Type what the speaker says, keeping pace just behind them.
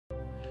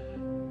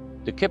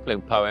The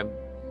Kipling poem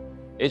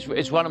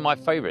is one of my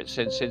favorites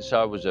since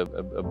I was a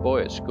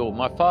boy at school.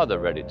 My father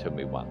read it to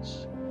me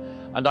once.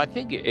 And I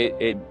think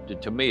it,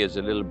 to me as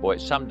a little boy,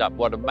 it summed up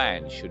what a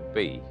man should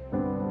be.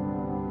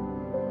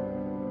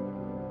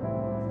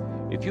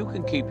 If you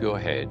can keep your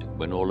head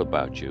when all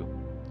about you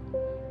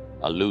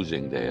are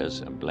losing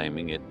theirs and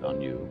blaming it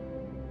on you,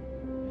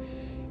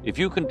 if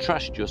you can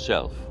trust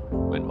yourself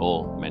when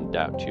all men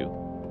doubt you,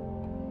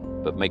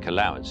 but make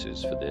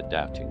allowances for their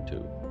doubting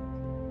too,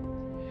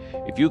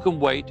 if you can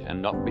wait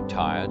and not be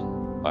tired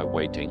by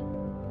waiting,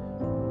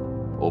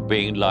 or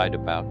being lied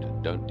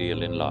about, don't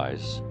deal in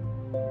lies,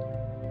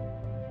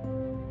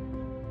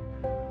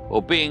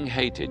 or being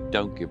hated,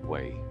 don't give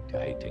way to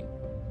hating,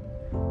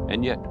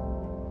 and yet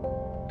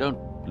don't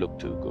look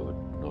too good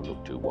nor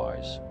look too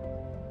wise.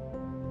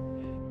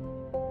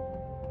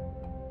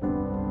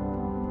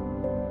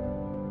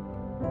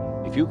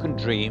 If you can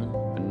dream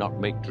and not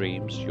make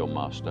dreams your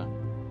master,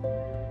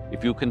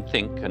 if you can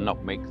think and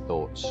not make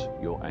thoughts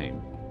your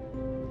aim,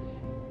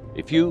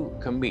 if you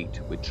can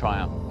meet with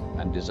triumph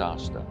and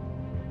disaster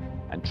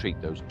and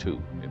treat those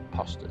two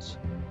impostors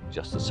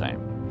just the same,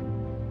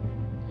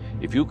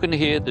 if you can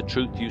hear the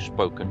truth you've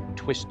spoken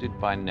twisted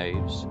by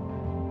knaves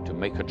to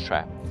make a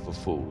trap for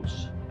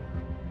fools,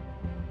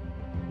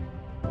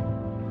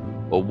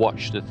 or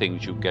watch the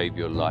things you gave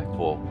your life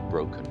for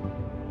broken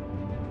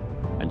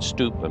and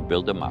stoop and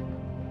build them up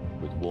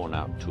with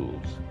worn-out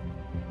tools,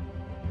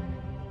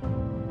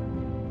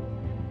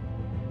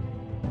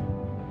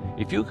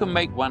 if you can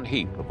make one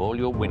heap of all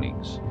your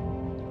winnings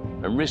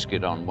and risk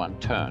it on one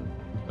turn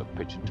of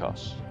pitch and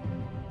toss,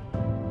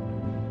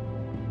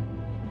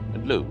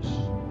 and lose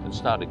and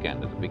start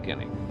again at the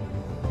beginning,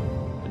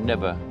 and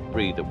never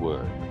breathe a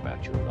word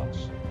about your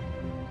loss,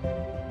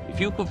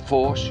 if you can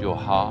force your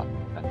heart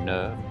and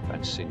nerve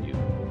and sinew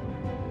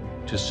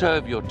to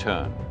serve your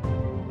turn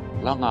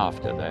long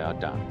after they are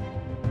done,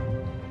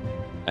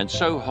 and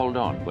so hold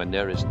on when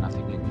there is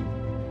nothing in you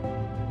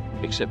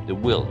except the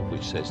will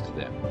which says to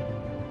them,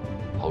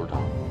 hold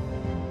on.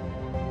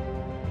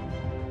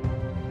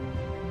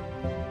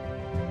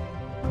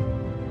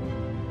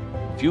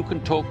 If you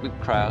can talk with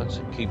crowds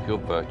and keep your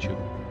virtue,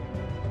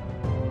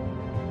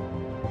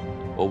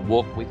 or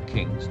walk with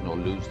kings nor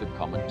lose the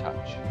common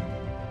touch,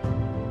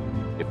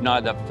 if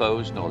neither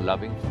foes nor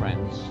loving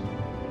friends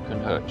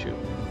can hurt you,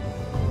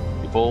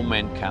 if all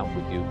men count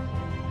with you,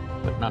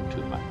 but none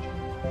too much,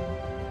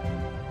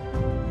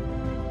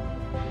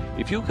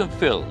 if you can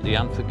fill the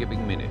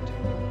unforgiving minute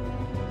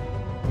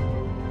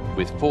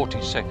with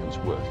 40 seconds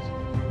worth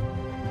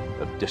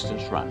of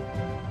distance run,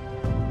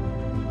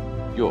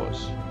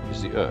 yours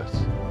is the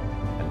earth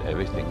and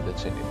everything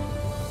that's in it,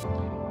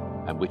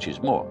 and which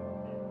is more,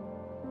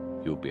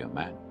 you'll be a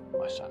man,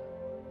 my son.